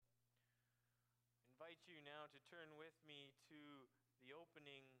invite you now to turn with me to the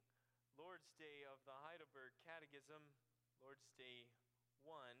opening Lord's Day of the Heidelberg Catechism, Lord's Day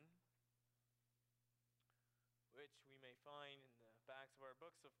 1, which we may find in the backs of our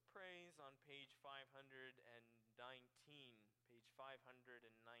books of praise on page 519. Page 519.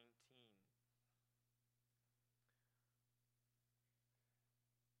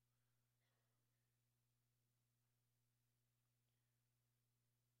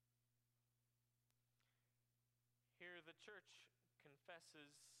 Here the church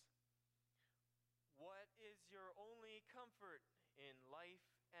confesses, "What is your only comfort in life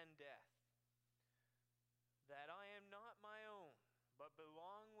and death? That I am not my own, but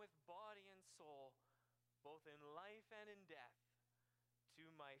belong with body and soul, both in life and in death, to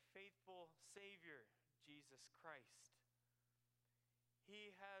my faithful Savior, Jesus Christ.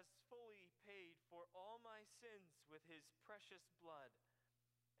 He has fully paid for all my sins with his precious blood,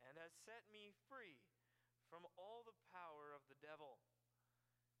 and has set me free from all the power of the devil.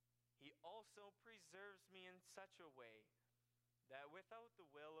 He also preserves me in such a way that without the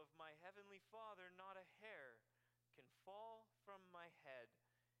will of my heavenly Father, not a hair can fall from my head.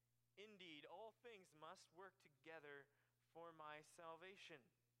 Indeed, all things must work together for my salvation.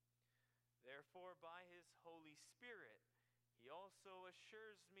 Therefore, by his Holy Spirit, he also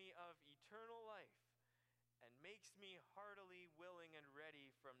assures me of eternal life, and makes me heartily willing and ready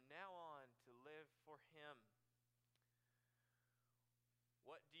from now on to live for him."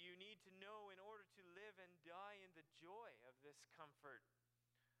 What do you need to know in order to live and die in the joy of this comfort?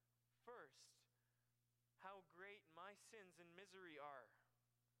 First, how great my sins and misery are.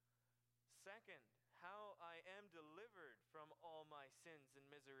 Second, how I am delivered from all my sins and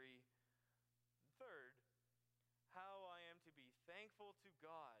misery. Third, how I am to be thankful to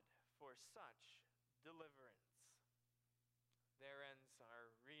God for such deliverance. There ends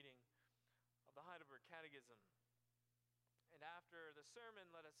our reading of the Heidelberg Catechism. And after the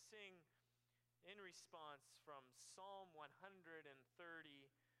sermon, let us sing in response from Psalm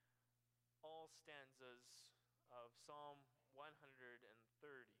 130, all stanzas of Psalm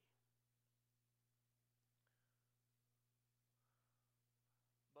 130.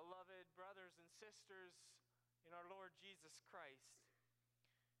 Beloved brothers and sisters in our Lord Jesus Christ,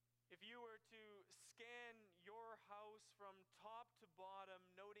 if you were to scan your house from top to bottom,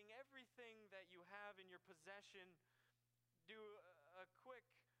 noting everything that you have in your possession, do a quick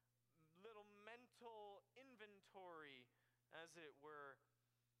little mental inventory, as it were,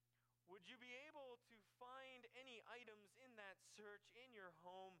 would you be able to find any items in that search in your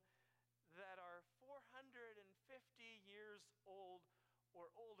home that are 450 years old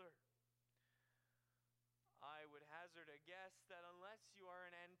or older? I would hazard a guess that unless you are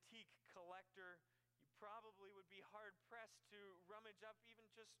an antique collector, you probably would be hard-pressed to rummage up even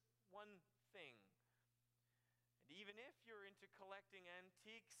just one thing. And even if you're into collecting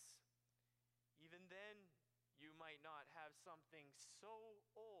antiques, even then you might not have something so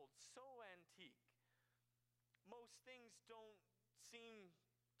old, so antique. Most things don't seem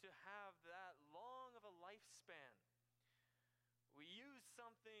to have that long of a lifespan. We use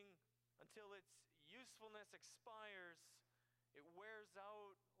something until its usefulness expires, it wears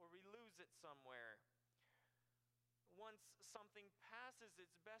out, or we lose it somewhere. Once something passes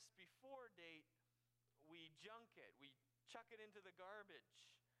its best before date, we junk it, we chuck it into the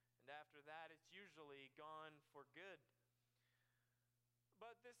garbage, and after that it's usually gone for good.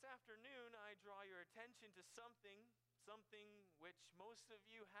 But this afternoon I draw your attention to something which most of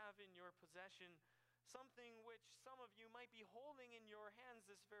you have in your possession, something which some of you might be holding in your hands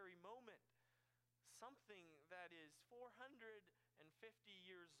this very moment. Something that is 450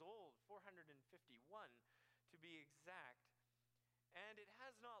 years old, 451 to be exact. And it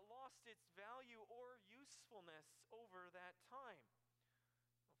has not lost its value or usefulness over that time.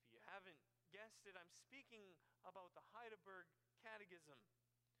 If you haven't guessed it, I'm speaking about the Heidelberg Catechism.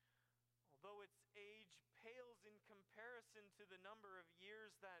 Although its age pales in comparison to the number of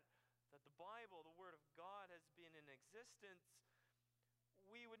years that the Bible, the Word of God, has been in existence,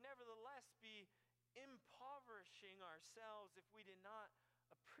 we would nevertheless be impoverishing ourselves if we did not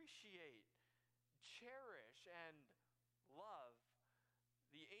appreciate, cherish, and love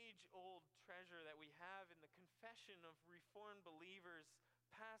the age-old treasure that we have in the confession of Reformed believers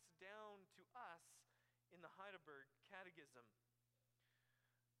passed down to us in the Heidelberg Catechism.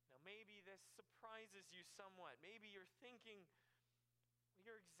 Now maybe this surprises you somewhat. Maybe you're thinking, well,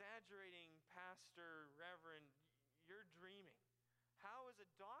 you're exaggerating, Pastor, Reverend, you're dreaming. How is a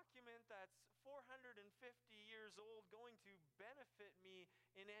document that's 450 years old going to benefit me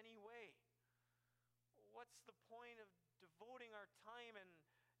in any way? What's the point of devoting our time and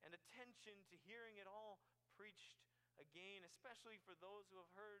attention attention to hearing it all preached again, especially for those who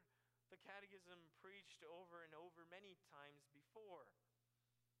have heard the catechism preached over and over many times before.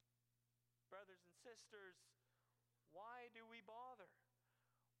 Brothers and sisters, why do we bother?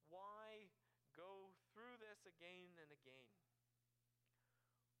 Why go through this again and again?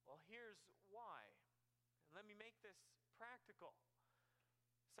 Well, here's why. And let me make this practical.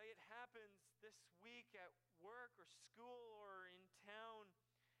 Say it happens this week at work or school or in town.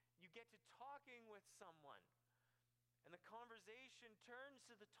 You get to talking with someone, and the conversation turns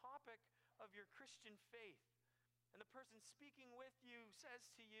to the topic of your Christian faith. And the person speaking with you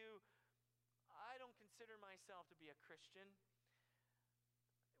says to you, I don't consider myself to be a Christian.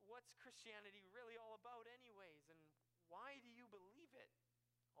 What's Christianity really all about anyways? And why do you believe it?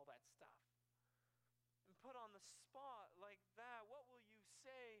 All that stuff. And put on the spot like that, what will you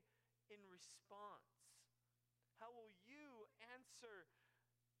say in response? How will you answer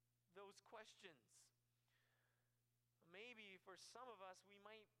those questions? Maybe for some of us, we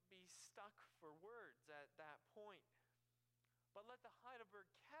might be stuck for words at that point. But let the Heidelberg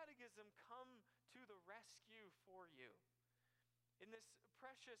Catechism come to the rescue for you. In this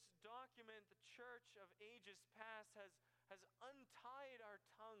precious document, the Church of ages past has untied our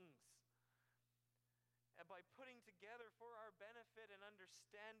tongues, and by putting together for our benefit and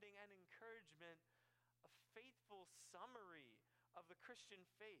understanding and encouragement a faithful summary of the Christian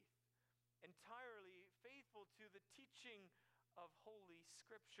faith, entirely faithful to the teaching of Holy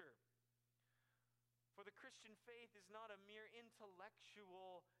Scripture. For the Christian faith is not a mere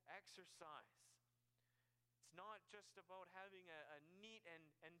intellectual exercise. It's not just about having a neat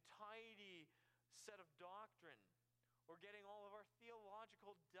and tidy set of doctrine or getting all of our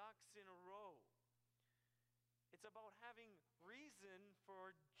theological ducks in a row. It's about having reason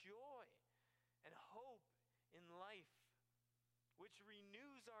for joy and hope in life, which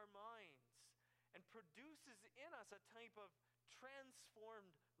renews our minds and produces in us a type of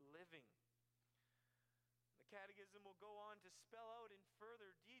transformed living. The Catechism will go on to spell out in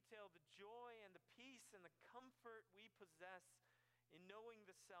further detail the joy and the peace and the comfort we possess in knowing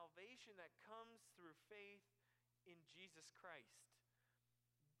the salvation that comes through faith in Jesus Christ.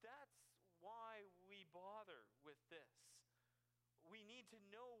 That's why we bother with this. We need to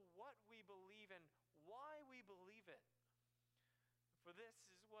know what we believe and why we believe it. For this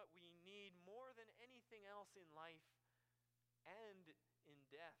is what we need more than anything else in life and in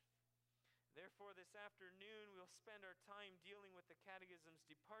death. Therefore, this afternoon, we'll spend our time dealing with the Catechism's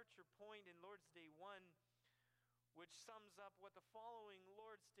departure point in Lord's Day 1, which sums up what the following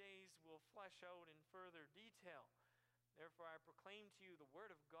Lord's Days will flesh out in further detail. Therefore, I proclaim to you the Word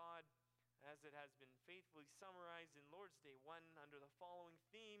of God as it has been faithfully summarized in Lord's Day 1 under the following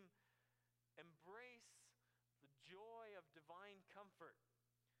theme: embrace the joy of divine comfort.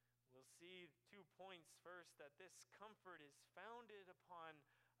 We'll see 2 points. First, that this comfort is founded upon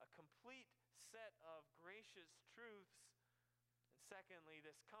a complete set of gracious truths. And secondly,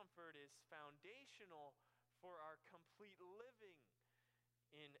 this comfort is foundational for our complete living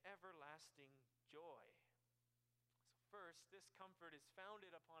in everlasting joy. So first, this comfort is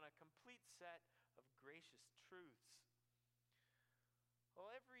founded upon a complete set of gracious truths. Well,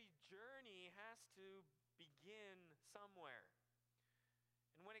 every journey has to begin somewhere.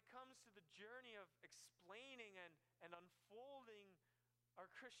 And when it comes to the journey of explaining and unfolding our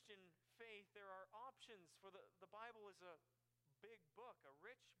Christian faith, there are options. For the Bible is a big book, a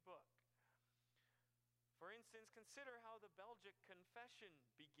rich book. For instance, consider how the Belgic Confession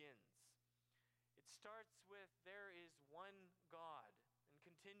begins. It starts with, there is one God, and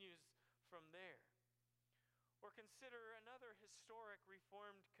continues from there. Or consider another historic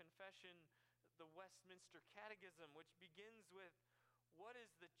Reformed confession, the Westminster Catechism, which begins with, what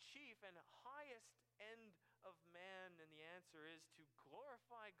is the chief and highest end of man? And the answer is to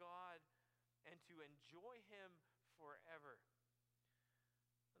glorify God and to enjoy Him forever.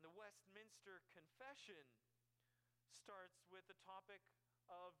 And the Westminster Confession starts with the topic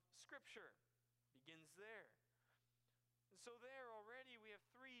of Scripture, begins there. And so there already we have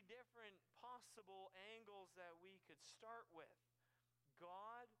 3 different possible angles that we could start with: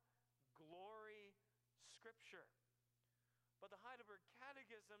 God, glory, Scripture. But the Heidelberg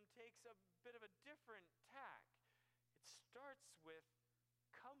Catechism takes a bit of a different tack. It starts with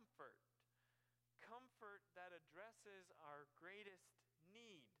comfort. Comfort that addresses our greatest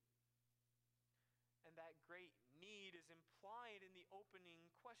need. And that great need is implied in the opening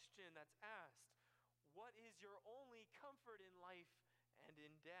question that's asked. What is your only comfort in life and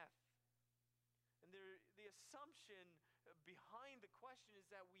in death? And the assumption behind the question is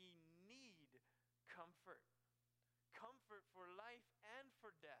that we need comfort. Comfort for life and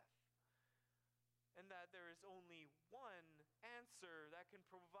for death. that there is only one answer that can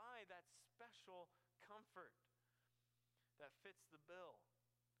provide that special comfort that fits the bill.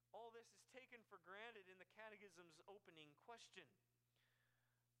 All this is taken for granted in the Catechism's opening question.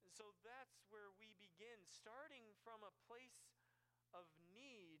 And so that's where we begin, starting from a place of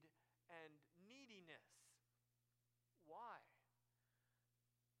need and neediness. Why?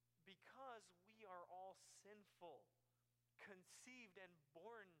 Because we are all sinful, conceived and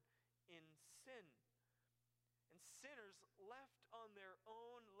born in sin. And sinners left on their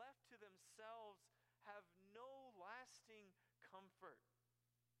own, left to themselves, have no lasting comfort.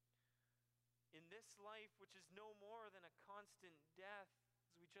 In this life, which is no more than a constant death,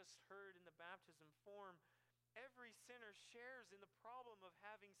 as we just heard in the baptism form, every sinner shares in the problem of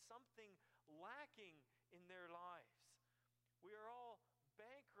having something lacking in their lives. We are all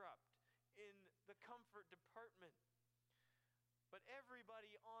bankrupt in the comfort department. But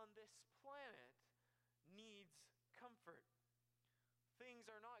everybody on this planet needs comfort.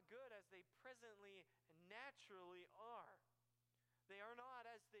 Things are not good as they presently and naturally are. They are not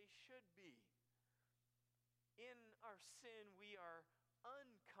as they should be. In our sin, we are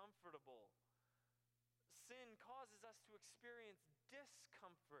uncomfortable. Sin causes us to experience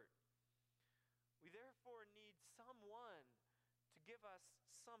discomfort. We therefore need someone to give us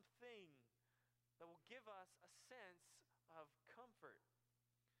something that will give us a sense of comfort.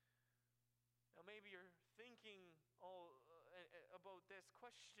 Now maybe you're thinking about this,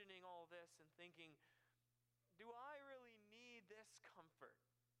 questioning all this and thinking, do I really need this comfort?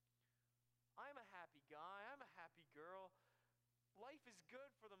 I'm a happy guy, I'm a happy girl. Life is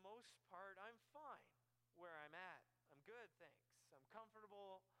good for the most part. I'm fine where I'm at. I'm good, thanks. I'm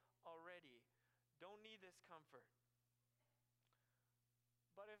comfortable already. Don't need this comfort.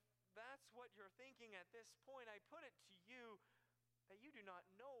 But if that's what you're thinking at this point, I put it to you that you do not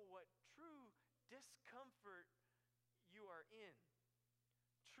know what true discomfort you are in.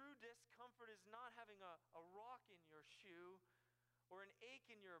 True discomfort is not having a rock in your shoe, or an ache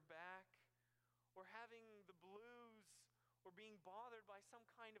in your back, or having the blues, or being bothered by some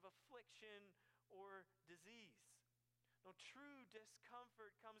kind of affliction or disease. No, true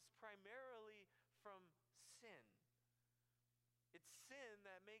discomfort comes primarily from sin. It's sin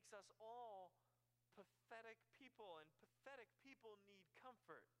that makes us all pathetic people, and pathetic people need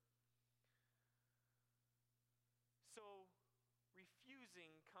comfort. So,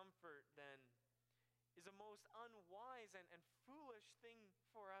 refusing comfort, then, is a most unwise and foolish thing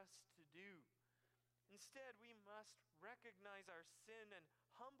for us to do. Instead, we must recognize our sin and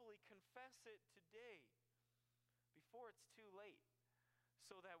humbly confess it today, before it's too late,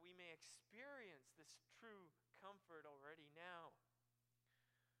 so that we may experience this true comfort already now.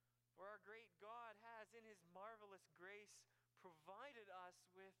 For our great God has, in His marvelous grace, provided us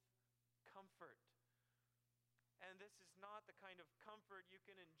with comfort. And this is not the kind of comfort you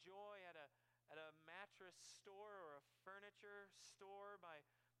can enjoy at a mattress store or a furniture store by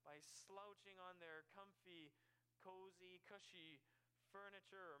slouching on their comfy, cozy, cushy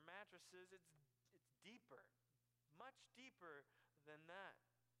furniture or mattresses. It's deeper, much deeper than that.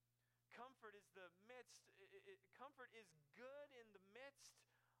 Comfort is comfort is good in the midst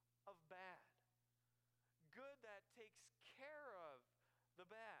of bad. Good that takes care of the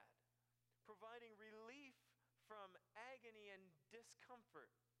bad, providing relief from agony and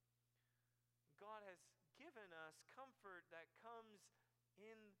discomfort. God has given us comfort that comes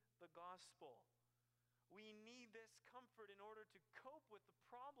in the gospel. We need this comfort in order to cope with the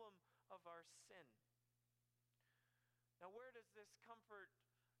problem of our sin. Now, where does this comfort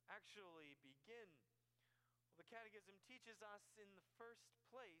actually begin? Well, the Catechism teaches us in the first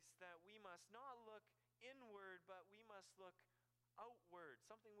place that we must not look inward, but we must look outward,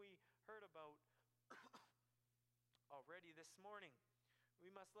 something we heard about already this morning.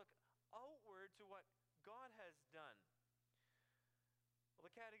 We must look outward to what God has done. Well,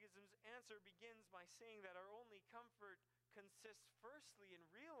 the Catechism's answer begins by saying that our only comfort consists firstly in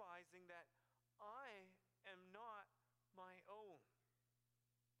realizing that I am not my own.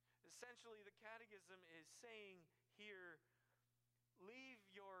 Essentially, the Catechism is saying here, leave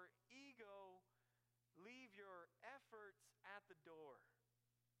your ego, leave your efforts at the door.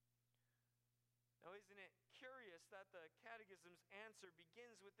 Now, isn't it curious that the Catechism's answer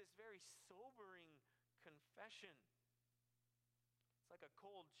begins with this very sobering confession? It's like a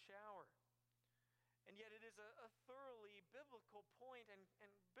cold shower. And yet it is a thoroughly biblical point and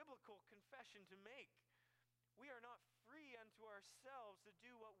biblical confession to make. We are not free unto ourselves to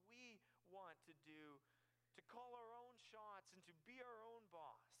do what we want to do, to call our own shots and to be our own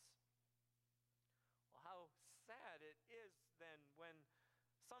boss. Well, how sad it is then when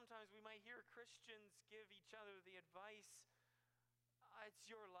sometimes we we might hear Christians give each other the advice, it's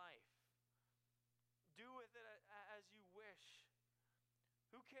your life. Do with it as you wish.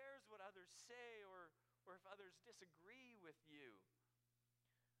 Who cares what others say or if others disagree with you?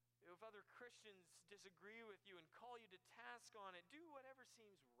 If other Christians disagree with you and call you to task on it, do whatever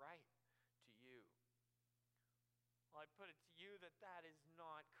seems right to you. Well, I put it to you that is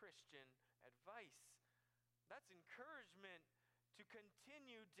not Christian advice. That's encouragement to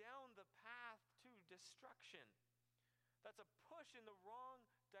continue down the path to destruction. That's a push in the wrong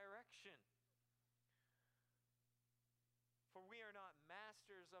direction. For we are not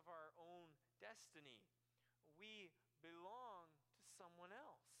masters of our own destiny. We belong to someone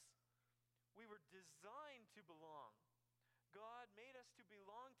else. We were designed to belong. God made us to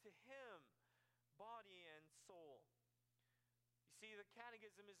belong to Him, body and soul. You see, the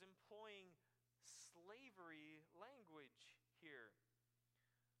Catechism is employing slavery language here.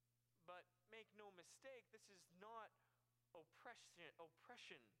 But make no mistake, this is not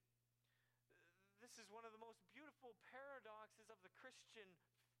oppression. This is one of the most beautiful paradoxes of the Christian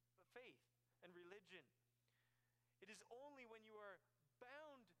faith and religion. It is only when you are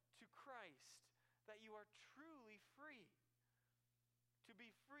bound to Christ that you are truly free. To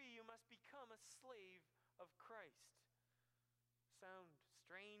be free, you must become a slave of Christ. Sound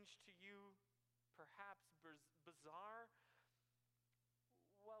strange to you? Perhaps bizarre?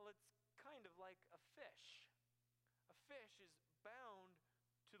 Well, it's kind of like a fish. A fish is bound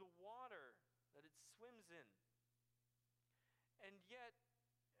to the water that it swims in. And yet,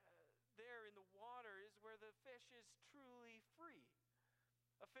 there in the water is where the fish is truly free.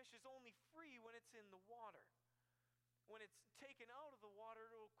 A fish is only free when it's in the water. When it's taken out of the water,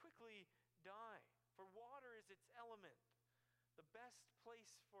 it will quickly die. For water is its element, the best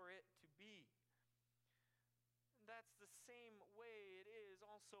place for it to be. And that's the same way it is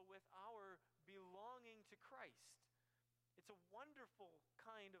also with our belonging to Christ. It's a wonderful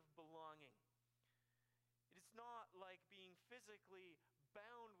kind of belonging. It is not like being physically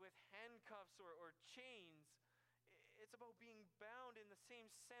bound with handcuffs or chains. It's about being bound in the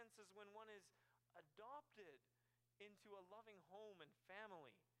same sense as when one is adopted into a loving home and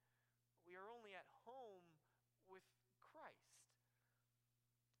family. We are only at home with Christ.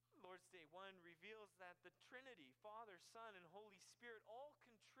 Lord's Day 1 reveals that the Trinity, Father, Son, and Holy Spirit all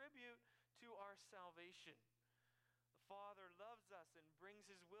contribute to our salvation. The Father loves us and brings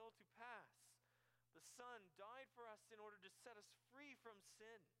His will to pass. The Son died for us in order to set us free from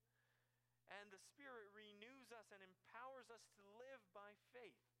sin. And the Spirit renews us and empowers us to live by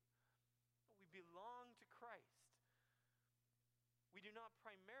faith. We belong to Christ. We do not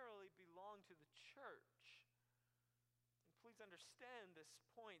primarily belong to the church. And please understand this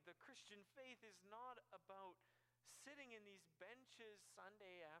point. The Christian faith is not about sitting in these benches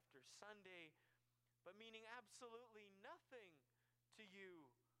Sunday after Sunday, but meaning absolutely nothing to you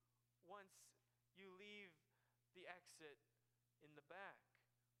once you leave the exit in the back.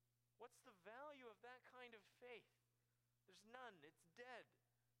 What's the value of that kind of faith? There's none. It's dead,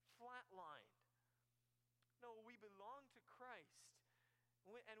 flatlined. No, we belong to Christ,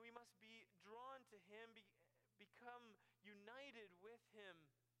 and we must be drawn to Him, become united with Him,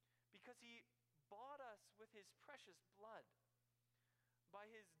 because He bought us with His precious blood. By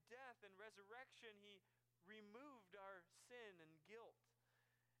His death and resurrection, He removed our sin and guilt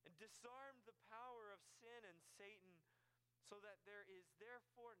and disarmed the power of sin and Satan, so that there is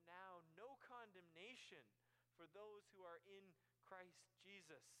therefore now no condemnation for those who are in Christ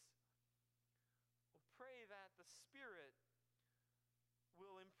Jesus. We'll pray that the Spirit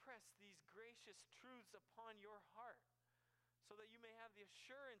will impress these gracious truths upon your heart, so that you may have the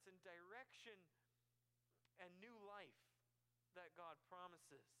assurance and direction and new life that God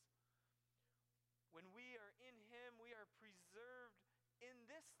promises. When we are in Him, we are preserved in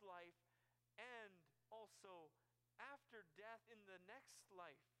this life and also after death in the next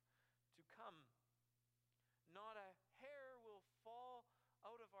life to come. Not a hair will fall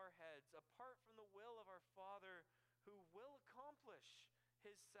out of our heads apart from the will of our Father, who will accomplish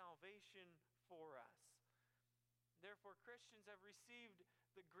His salvation for us. Therefore, Christians have received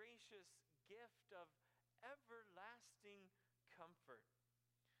the gracious gift of everlasting comfort.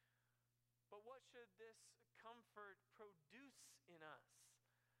 But what should this comfort produce in us?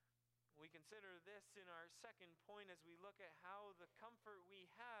 We consider this in our second point as we look at how the comfort we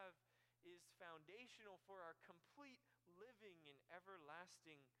have is foundational for our complete living in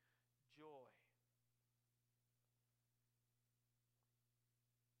everlasting joy.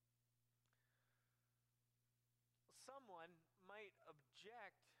 Someone might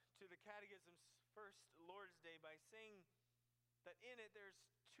object to the Catechism's first Lord's Day by saying that in it there's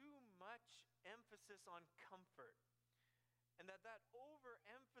too emphasis on comfort. And that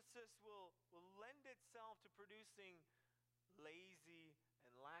overemphasis will lend itself to producing lazy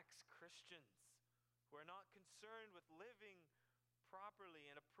and lax Christians who are not concerned with living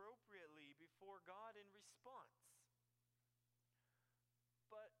properly and appropriately before God in response.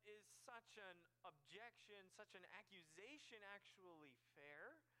 But is such an objection, such an accusation actually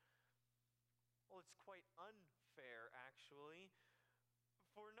fair? Well, it's quite unfair, actually.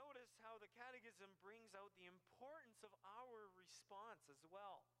 For notice how the Catechism brings out the importance of our response as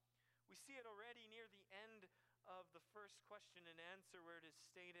well. We see it already near the end of the first question and answer, where it is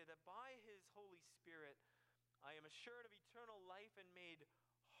stated that by His Holy Spirit I am assured of eternal life and made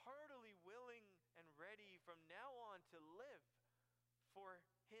heartily willing and ready from now on to live for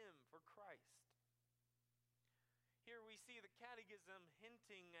Him, for Christ. Here we see the Catechism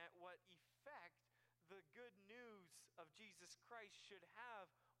hinting at what effect the good news of Jesus Christ should have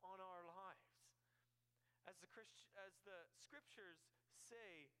on our lives. As the Scriptures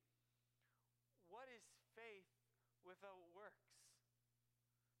say, what is faith without works?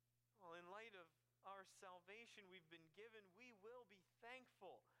 Well, in light of our salvation we've been given, we will be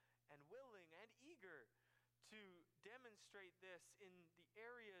thankful and willing and eager to demonstrate this in the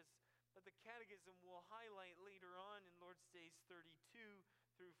areas that the Catechism will highlight later on in Lord's Days 32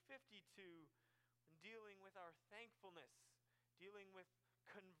 through 52, when dealing with our thankfulness, dealing with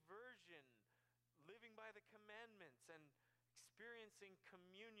conversion, living by the commandments, and experiencing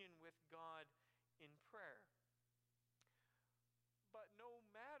communion with God in prayer. But no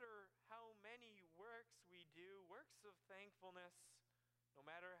matter how many works we do, works of thankfulness, no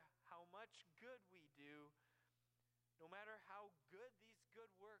matter how much good we do, no matter how good these good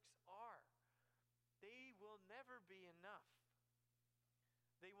works are, they will never be enough.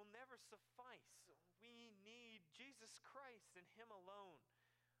 They will never suffice. We need Jesus Christ and Him alone.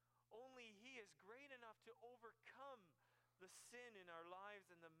 Only He is great enough to overcome the sin in our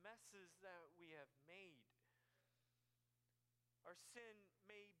lives and the messes that we have made. Our sin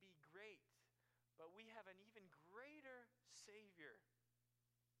may be great, but we have an even greater Savior.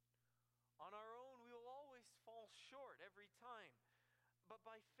 On our own, we will always fall short every time. But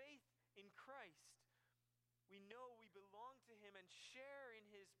by faith in Christ, we know we belong to Him and share in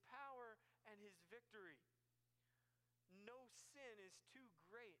His power and His victory. No sin is too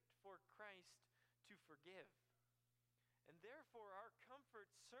great for Christ to forgive. And therefore, our comfort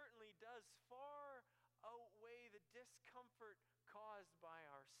certainly does far outweigh the discomfort caused by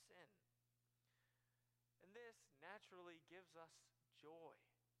our sin. And this naturally gives us joy.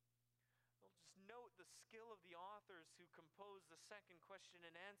 We'll just note the skill of the authors who composed the second question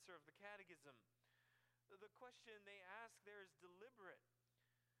and answer of the Catechism. The question they ask there is deliberate.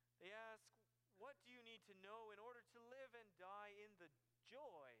 They ask, what do you need to know in order to live and die in the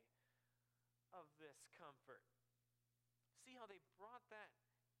joy of this comfort? See how they brought that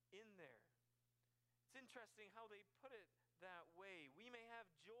in there. It's interesting how they put it that way. We may have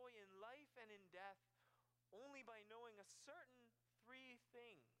joy in life and in death only by knowing a certain three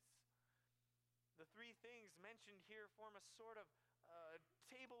things. The three things mentioned here form a sort of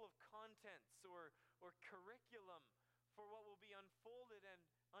table of contents or curriculum for what will be unfolded and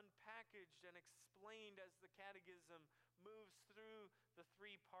unpackaged and explained as the Catechism moves through the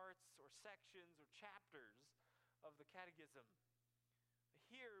three parts or sections or chapters of the Catechism.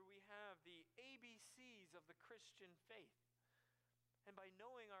 Here we have the ABCs of the Christian faith. And by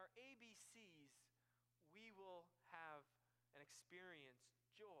knowing our ABCs, we will have and experience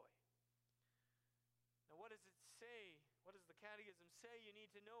joy. Now, what does it say? What does the Catechism say you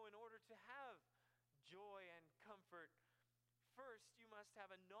need to know in order to have joy and comfort? First, you must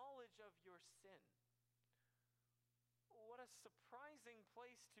have a knowledge of your sin. What a surprising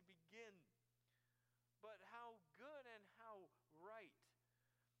place to begin. But how good and how right.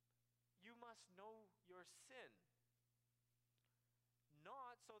 You must know your sin.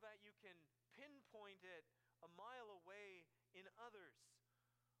 Not so that you can pinpoint it a mile away in others,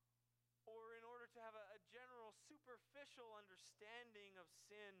 or in order to have a general superficial understanding of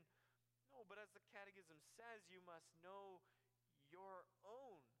sin. No, but as the Catechism says, you must know your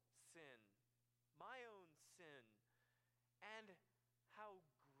own sin, my own sin, and how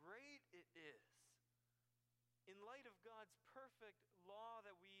great it is. In light of God's perfect law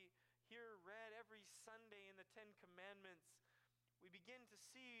that we hear read every Sunday in the Ten Commandments, we begin to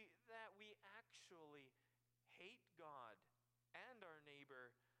see that we actually hate God and our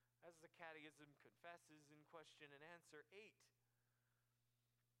neighbor, as the Catechism confesses in question and answer 8.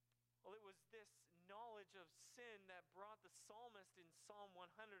 Well, it was this knowledge of sin that brought the psalmist in Psalm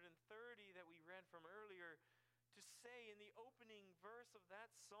 130 that we read from earlier to say in the opening verse of that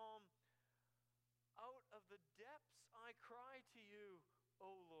psalm, of the depths I cry to you,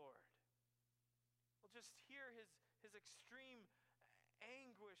 O Lord. Well, just hear his extreme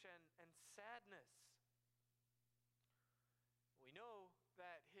anguish and sadness. We know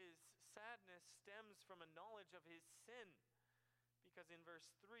that his sadness stems from a knowledge of his sin, because in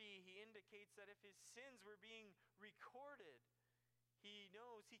verse 3 he indicates that if his sins were being recorded, he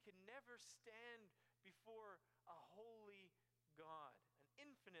knows he can never stand before a holy God, an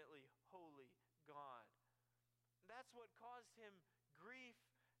infinitely holy God. That's what caused him grief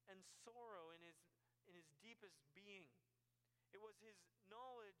and sorrow in his deepest being. It was his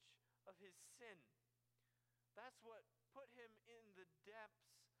knowledge of his sin. That's what put him in the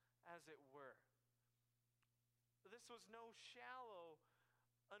depths, as it were. This was no shallow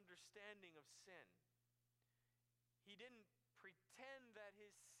understanding of sin. He didn't pretend that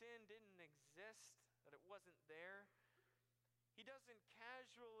his sin didn't exist, that it wasn't there. He doesn't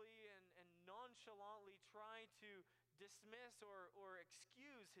casually and nonchalantly try to dismiss or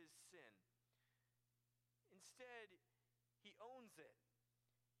excuse his sin. Instead, he owns it.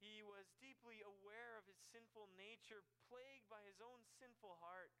 He was deeply aware of his sinful nature, plagued by his own sinful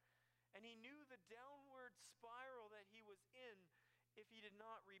heart, and he knew the downward spiral that he was in if he did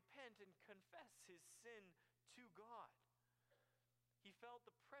not repent and confess his sin to God. He felt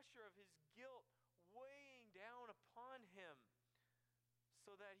the pressure of his guilt weighing down upon him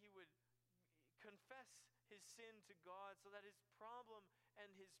so that he would confess his sin to God, so that his problem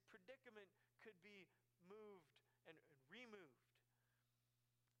and his predicament could be moved and removed.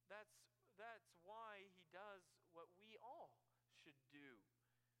 That's why he does what we all should do.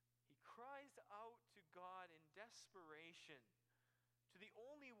 He cries out to God in desperation, to the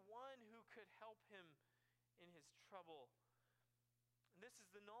only one who could help him in his trouble. And this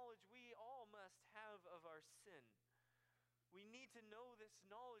is the knowledge we all must have of our sin. We need to know this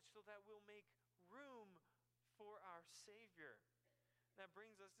knowledge so that we'll make room for our Savior. That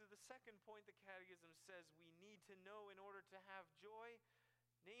brings us to the second point the Catechism says we need to know in order to have joy,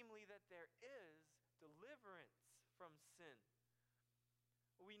 namely that there is deliverance from sin.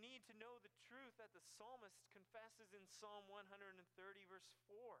 We need to know the truth that the psalmist confesses in Psalm 130, verse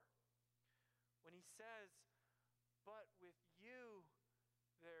 4, when he says, "But with you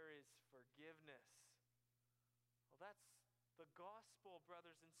there is forgiveness." Well, that's the gospel,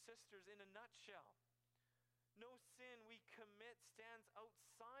 brothers and sisters, in a nutshell. No sin we commit stands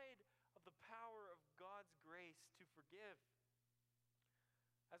outside of the power of God's grace to forgive.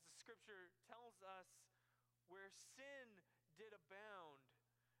 As the scripture tells us, where sin did abound,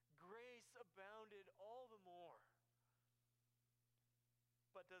 grace abounded all the more.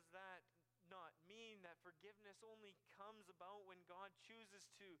 But does that not mean that forgiveness only comes about when God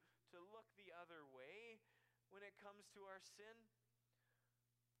chooses to look the other way when it comes to our sin?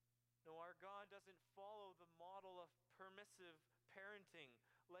 No, our God doesn't follow the model of permissive parenting,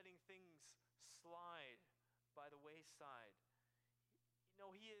 letting things slide by the wayside.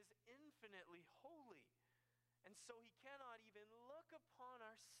 No, he is infinitely holy, and so he cannot even look upon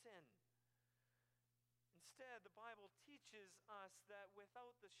our sin. Instead, the Bible teaches us that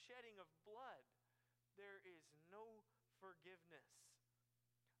without the shedding of blood, there is no forgiveness.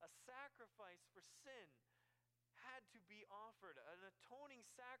 A sacrifice for sin had to be offered, an atoning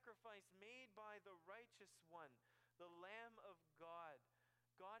sacrifice made by the righteous one, the Lamb of God,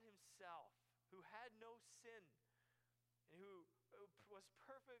 God himself, who had no sin and who was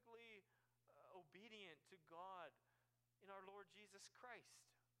perfectly obedient to God in our Lord Jesus Christ.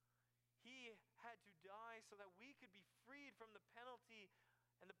 He had to die so that we could be freed from the penalty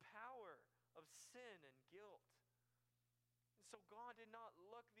and the power of sin and guilt. And so God did not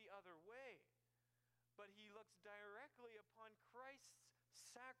look the other way, but he looks directly upon Christ's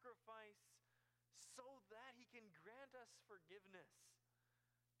sacrifice so that he can grant us forgiveness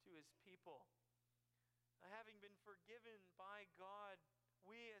to his people. Having been forgiven by God,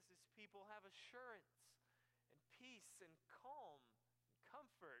 we as his people have assurance and peace and calm and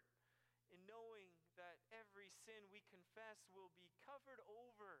comfort in knowing that every sin we confess will be covered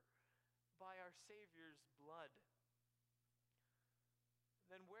over by our Savior's blood.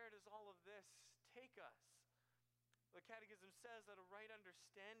 Then where does all of this take us? The Catechism says that a right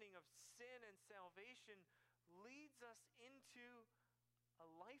understanding of sin and salvation leads us into a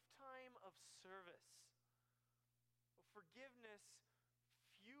lifetime of service. Forgiveness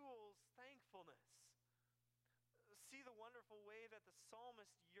fuels thankfulness. See the wonderful way that the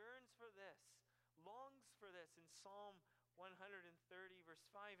psalmist yearns for this, longs for this in Psalm 130, verse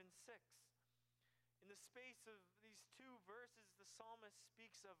 5 and 6. In the space of these two verses, the psalmist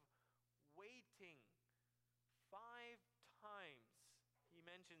speaks of waiting. 5 times he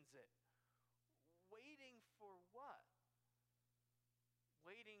mentions it. waiting for what?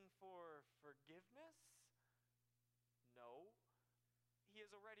 Waiting for forgiveness? No. He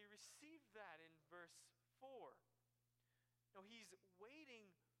has already received that in verse 4. No, he's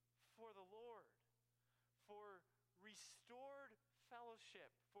waiting for the Lord, for restored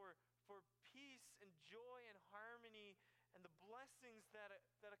fellowship, for peace and joy and harmony and the blessings that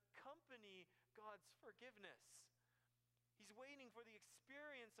accompany God's forgiveness. He's waiting for the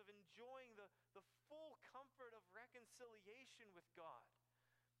experience of enjoying the full comfort of reconciliation with God.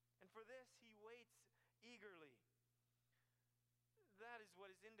 And for this, he waits eagerly. That is what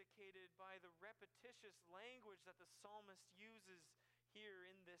is indicated by the repetitious language that the psalmist uses here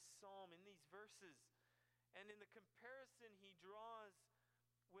in this psalm, in these verses. And in the comparison he draws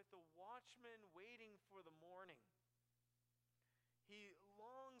with the watchman waiting for the morning. He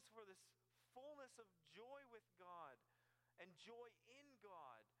longs for this fullness of joy with God and joy in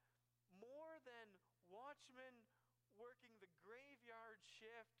God, more than watchmen working the graveyard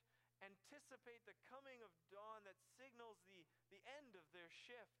shift anticipate the coming of dawn that signals the end of their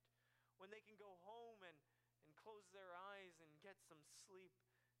shift, when they can go home and close their eyes and get some sleep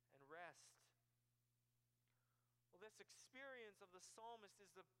and rest. Well, this experience of the psalmist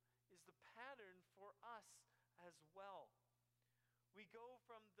is the pattern for us as well. We go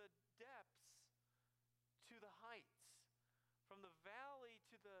from the depths to the heights, from the valley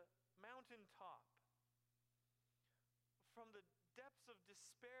to the mountaintop, from the depths of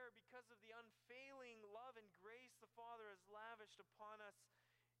despair because of the unfailing love and grace the Father has lavished upon us.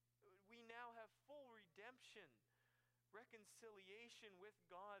 We now have full redemption, reconciliation with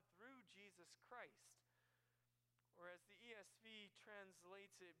God through Jesus Christ. Or as the ESV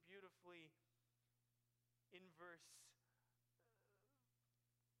translates it beautifully in verse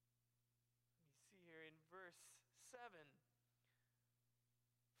 7,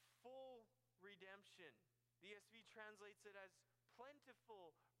 full redemption. The ESV translates it as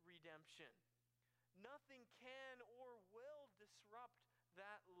plentiful redemption. Nothing can or will disrupt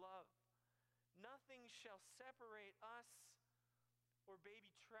that love. Nothing shall separate us or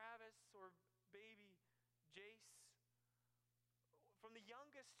baby Travis or baby Jace, from the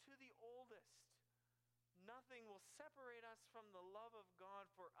youngest to the oldest. Nothing will separate us from the love of God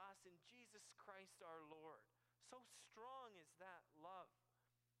for us in Jesus Christ our Lord. So strong is that love.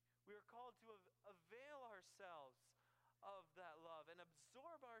 We are called to avail ourselves of that love and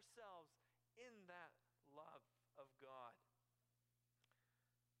absorb ourselves in that love of God.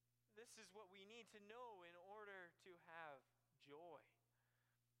 This is what we need to know in order to have joy.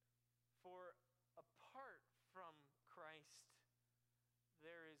 For apart from Christ,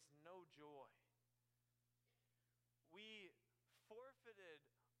 there is no joy. We forfeited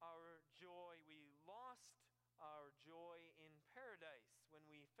our joy. We lost our joy in paradise when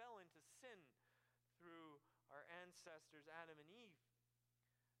we fell into sin through our ancestors Adam and Eve.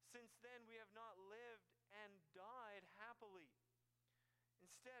 Since then, we have not lived and died happily.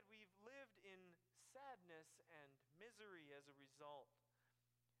 Instead, we've lived in sadness and misery as a result.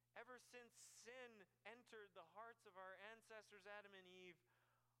 Ever since sin entered the hearts of our ancestors Adam and Eve,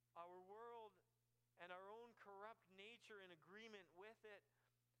 our world and our own corrupt nature, in agreement with it,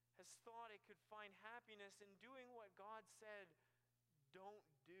 has thought it could find happiness in doing what God said don't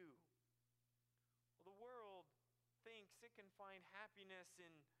do. Well, the world thinks it can find happiness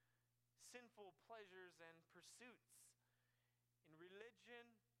in sinful pleasures and pursuits, in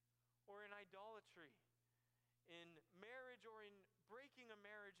religion or in idolatry, in marriage or in breaking a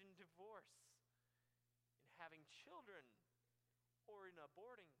marriage and divorce, in having children or in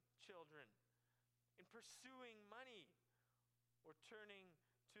aborting children, in pursuing money or turning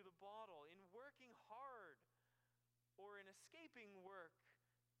to the bottle, in working hard or in escaping work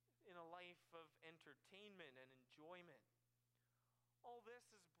in a life of entertainment and enjoyment. All this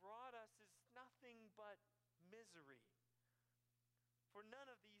has brought us is nothing but misery. For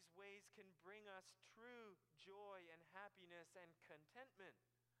none of these ways can bring us true joy and happiness and contentment.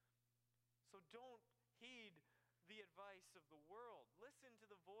 So don't heed the advice of the world. Listen to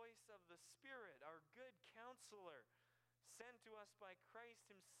the voice of the Spirit, our good counselor, sent to us by Christ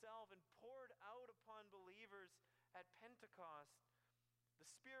himself and poured out upon believers at Pentecost.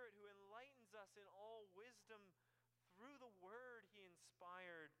 The Spirit who enlightens us in all wisdom through the word he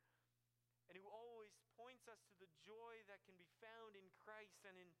inspired, and who always points us to the joy that can be found in Christ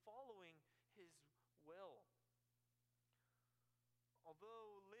and in following his will.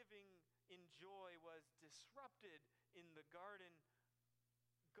 Although living in joy was disrupted in the garden,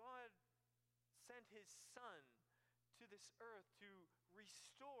 God sent his Son to this earth to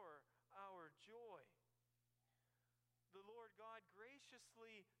restore our joy. the Lord God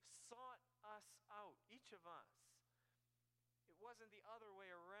graciously sought us out, each of us. It wasn't the other way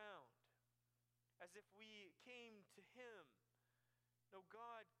around, as if we came to Him. No,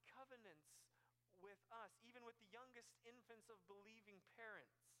 God covenants with us, even with the youngest infants of believing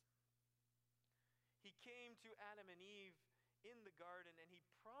parents. He came to Adam and Eve in the garden, and He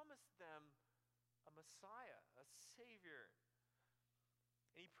promised them a Messiah, a Savior.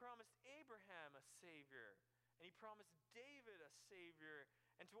 And He promised Abraham a Savior. And He promised David a Savior.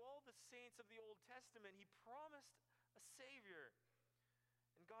 And to all the saints of the Old Testament, He promised a Savior.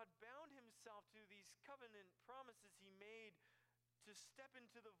 And God bound Himself to these covenant promises He made to step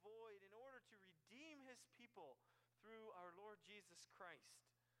into the void in order to redeem His people through our Lord Jesus Christ.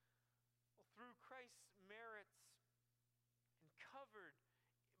 Well, through Christ's merits and covered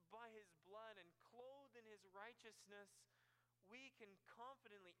by His blood and clothed in His righteousness, we can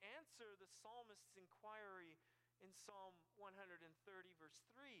confidently answer the psalmist's inquiry in Psalm 130, verse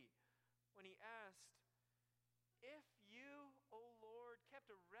 3, when he asked, "If you, O Lord, kept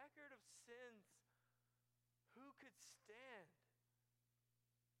a record of sins, who could stand?"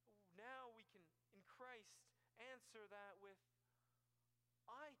 Now we can, in Christ, answer that with,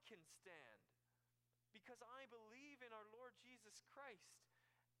 "I can stand, because I believe in our Lord Jesus Christ,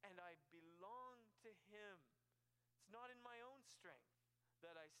 and I belong to Him. It's not in my own strength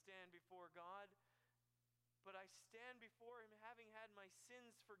that I stand before God, but I stand before Him having had my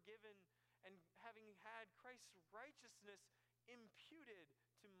sins forgiven and having had Christ's righteousness imputed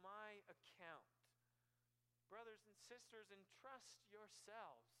to my account." Brothers and sisters, entrust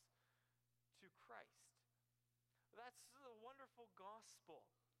yourselves to Christ. That's the wonderful gospel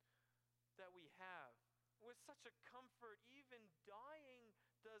that we have. With such a comfort, even dying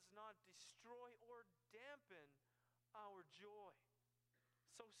does not destroy or dampen our joy.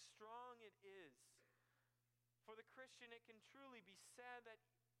 So strong it is. For the Christian, it can truly be said that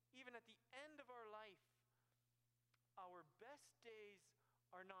even at the end of our life, our best days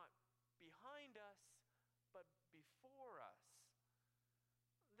are not behind us, but before us.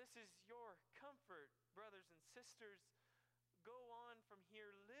 This is your comfort, brothers and sisters. Go on from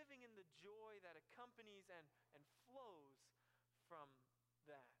here living in the joy that accompanies and flows